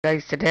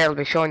Guys, today I'll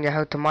be showing you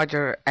how to mod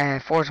your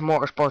Forza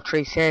Motorsport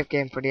 3 save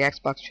game for the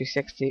Xbox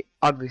 360,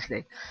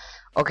 obviously.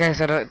 Okay,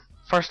 so the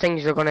first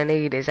things you're going to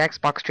need is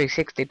Xbox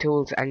 360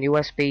 tools and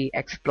USB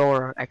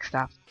Explorer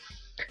extract.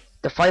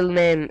 The file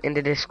name in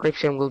the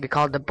description will be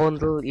called the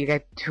bundle. You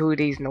get two of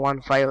these in the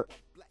one file.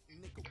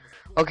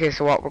 Okay,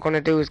 so what we're going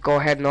to do is go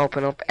ahead and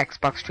open up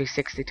Xbox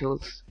 360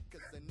 tools.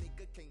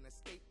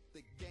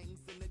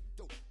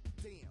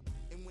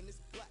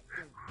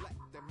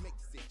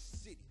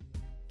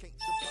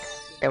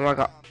 Then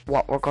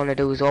what we're going to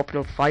do is open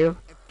up File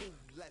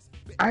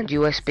and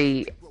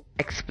USB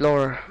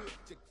Explorer.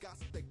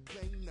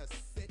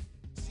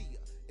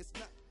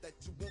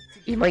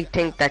 You might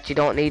think that you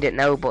don't need it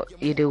now, but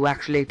you do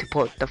actually to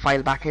put the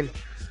file back in.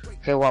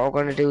 Okay, what we're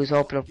going to do is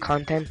open up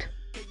Content,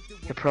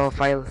 your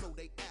profile,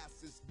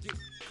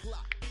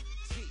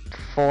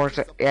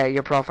 Forza,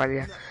 your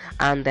profile,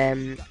 and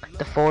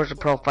the Forza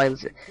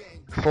profiles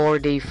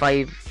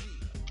 4D5308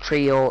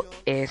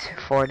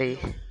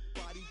 4D.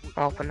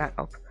 Open that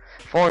up.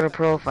 Forza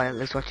profile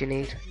is what you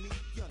need.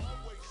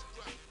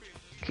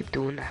 Keep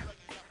doing that.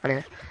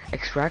 And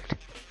extract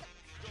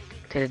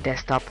to the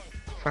desktop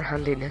for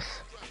handiness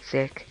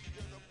sake.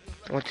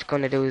 What you're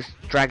gonna do is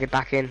drag it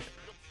back in.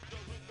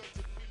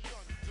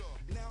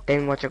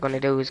 Then what you're gonna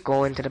do is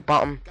go into the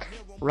bottom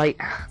right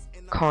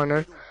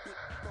corner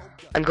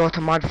and go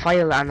to mod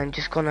file, and I'm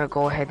just gonna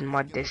go ahead and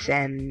mod this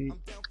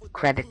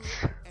credits.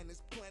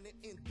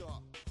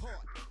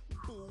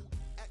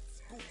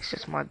 Let's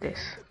just mod this.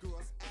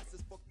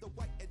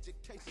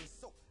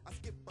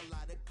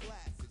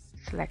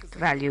 Select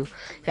value.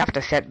 You have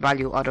to set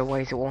value,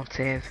 otherwise it won't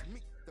save.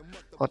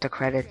 Go to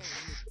credits,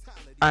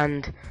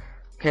 and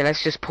okay,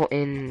 let's just put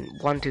in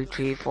 1 2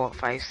 3 4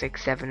 5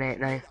 6 7 8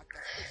 9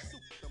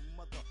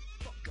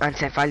 and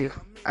set value.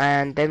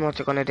 And then what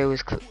you're gonna do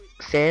is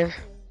save.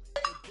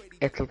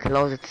 It'll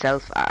close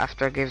itself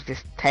after it gives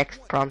this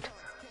text prompt.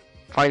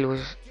 File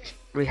was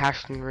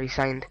rehashed and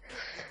re-signed.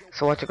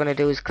 So what you're gonna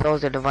do is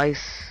close the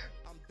device,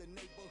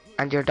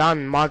 and you're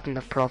done modding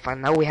the profile.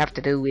 Now we have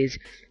to do is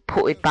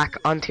put it back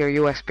onto your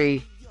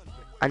USB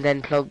and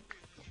then plug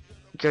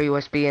your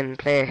USB in and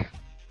play.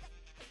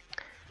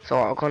 So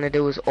what we're going to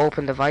do is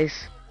open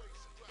device,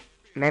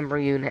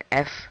 memory unit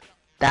F,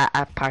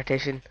 data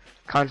partition,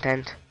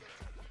 content,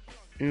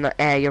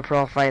 your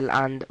profile,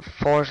 and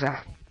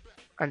Forza.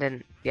 And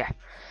then the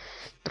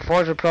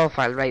Forza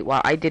profile, right,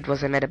 what I did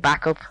was I made a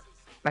backup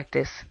like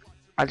this.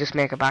 I'll just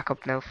make a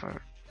backup now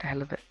for the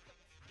hell of it.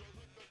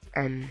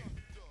 I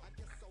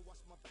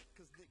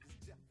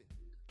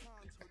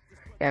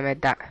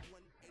made that.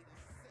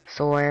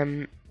 So what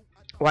I'm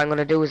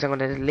gonna do is I'm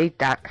gonna delete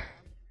that.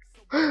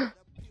 You're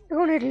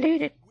gonna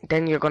delete it.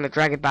 Then you're gonna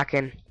drag it back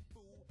in.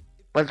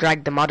 Well,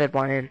 drag the modded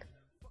one in.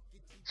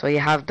 So you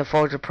have the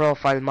Forza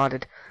profile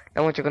modded.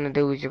 Then what you're gonna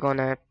do is you're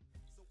gonna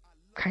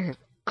kind of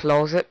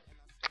close it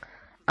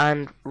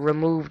and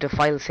remove the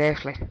file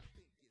safely.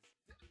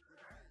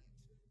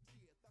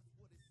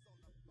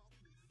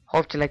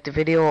 Hope you liked the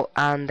video,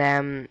 and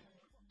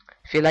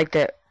if you liked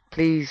it,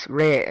 please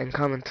rate and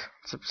comment,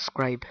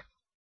 subscribe.